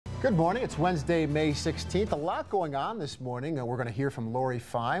Good morning. It's Wednesday, May 16th. A lot going on this morning. We're going to hear from Lori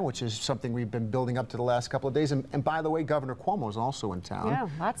Fine, which is something we've been building up to the last couple of days. And by the way, Governor Cuomo is also in town. Yeah,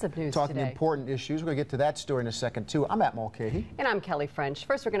 lots of news talking today. Important issues. We're going to get to that story in a second, too. I'm Matt Mulcahy. And I'm Kelly French.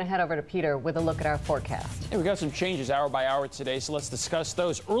 First, we're going to head over to Peter with a look at our forecast. Hey, we got some changes hour by hour today, so let's discuss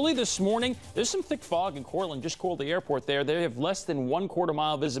those. Early this morning, there's some thick fog in Cortland. Just called the airport there. They have less than 1/4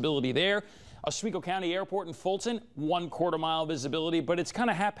 mile visibility there. Oswego County Airport in Fulton, 1/4 mile visibility, but it's kind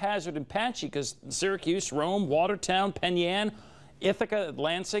of haphazard and patchy because Syracuse, Rome, Watertown, Penn Yan, Ithaca,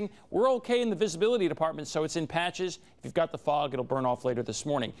 Lansing, we're okay in the visibility department, so it's in patches. If you've got the fog, it'll burn off later this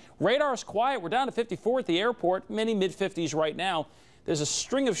morning. Radar's quiet. We're down to 54 at the airport, many mid-50s right now. There's a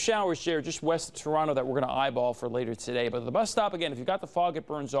string of showers there just west of Toronto that we're going to eyeball for later today. But at the bus stop, again, if you've got the fog, it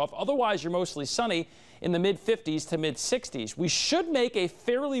burns off. Otherwise, you're mostly sunny in the mid-50s to mid-60s. We should make a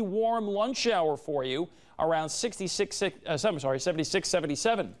fairly warm lunch hour for you around 76,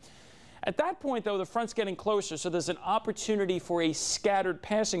 77. At that point, though, the front's getting closer, so there's an opportunity for a scattered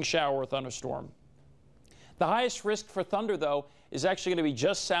passing shower or thunderstorm. The highest risk for thunder, though, is actually going to be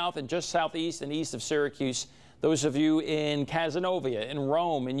just south and just southeast and east of Syracuse. Those of you in Cazenovia, in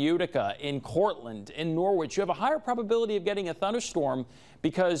Rome, in Utica, in Cortland, in Norwich, you have a higher probability of getting a thunderstorm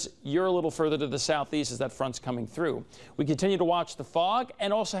because you're a little further to the southeast as that front's coming through. We continue to watch the fog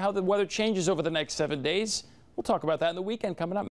and also how the weather changes over the next 7 days. We'll talk about that in the weekend coming up.